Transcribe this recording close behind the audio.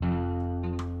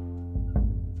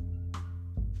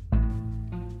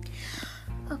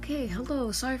Okay,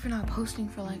 hello. Sorry for not posting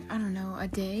for a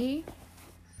day.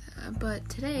 But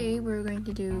today we're going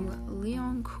to do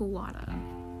Leon Kuwata.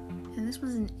 And this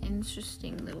was an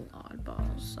interesting little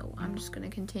oddball. So I'm just going to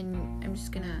continue. I'm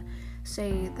just going to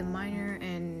say the minor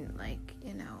and,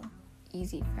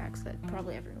 easy facts that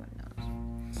probably everyone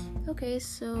knows. Okay,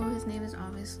 so his name is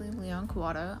obviously Leon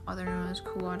Kuwata, other known as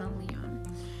Kuwata Leon.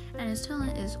 And his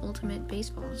talent is ultimate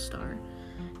baseball star.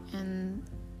 And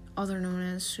other known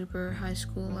as super high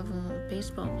school level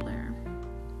baseball player.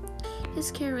 His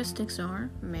characteristics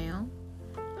are male,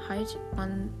 height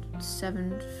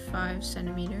 175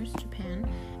 centimeters, Japan,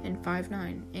 and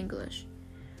 5'9", English.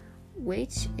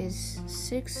 Weight is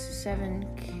 6'7"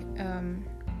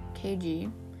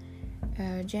 kg.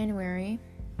 January.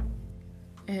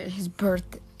 His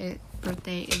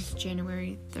birthday is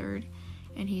January 3rd,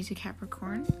 and he's a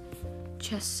Capricorn.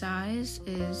 Chest size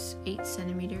is 8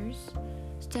 centimeters.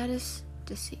 Status,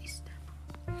 deceased.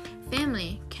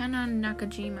 Family, Kanon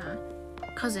Nakajima.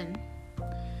 Cousin.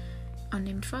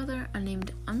 Unnamed father,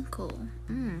 unnamed uncle.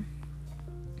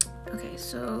 Okay,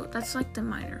 so that's the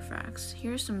minor facts.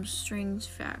 Here's some strange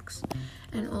facts.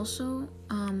 And also,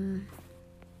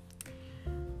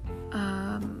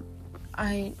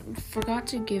 I forgot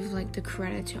to give the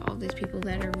credit to all these people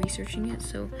that are researching it,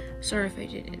 so sorry if I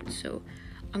didn't. So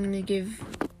I'm gonna give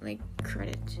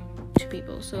credit to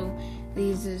people. So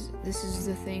this is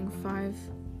the thing: 5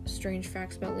 strange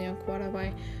facts about Leon Kuwata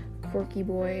by Quirky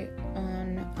Boy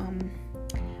on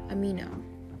Amino.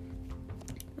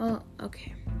 Well,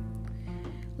 okay.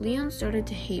 Leon started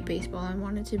to hate baseball and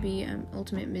wanted to be an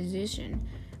ultimate musician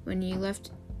when he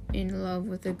left in love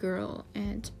with a girl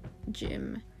at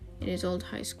gym in his old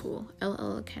high school,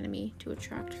 LL Academy, to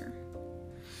attract her.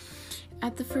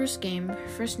 At the first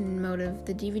motive,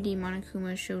 the DVD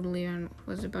Monokuma showed Leon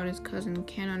was about his cousin,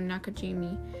 Kanon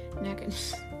Nakajime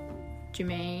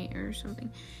or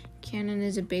something. Kanon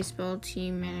is a baseball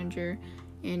team manager,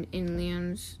 and in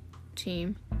Leon's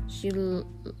team, she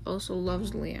also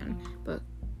loves Leon, but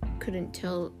couldn't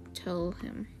tell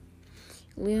him.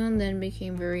 Leon then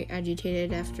became very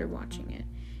agitated after watching it.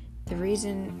 The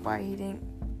reason why he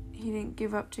didn't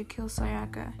give up to kill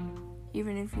Sayaka,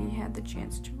 even if he had the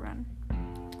chance to run.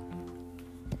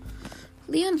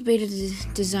 Leon's beta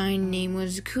design name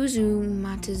was Kuzu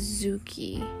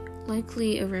Matazuki,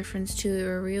 likely a reference to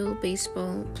a real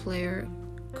baseball player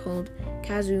called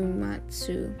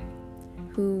Kazumatsu,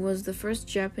 who was the first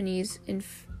Japanese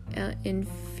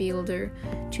infielder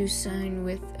to sign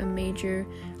with a major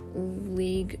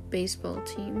league baseball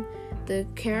team. The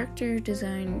character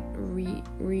design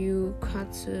Ryu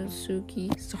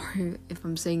Katsusuki, sorry if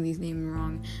I'm saying these names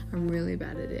wrong, I'm really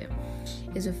bad at it,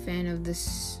 is a fan of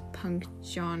this punk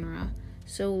genre.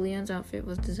 So Leon's outfit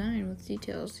was designed with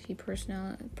details he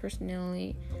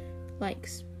personally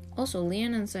likes. Also,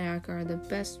 Leon and Sayaka are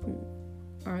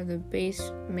the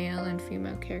base male and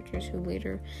female characters who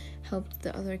later helped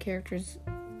the other characters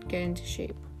get into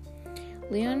shape.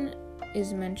 Leon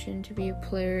is mentioned to be a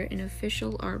player in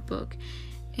official art book,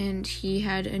 and he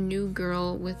had a new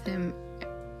girl with him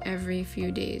every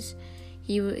few days.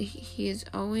 He is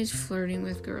always flirting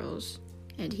with girls,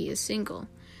 and he is single.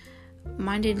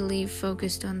 Mindedly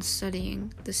focused on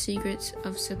studying the secrets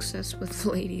of success with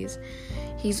ladies.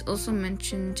 He's also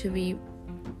mentioned to be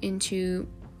into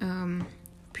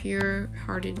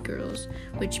pure-hearted girls,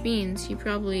 which means he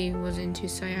probably was into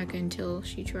Sayaka until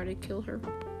she tried to kill her.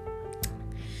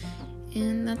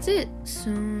 And that's it.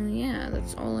 So yeah,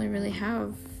 that's all I really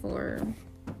have for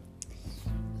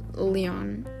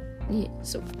Leon.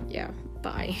 So yeah,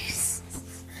 bye.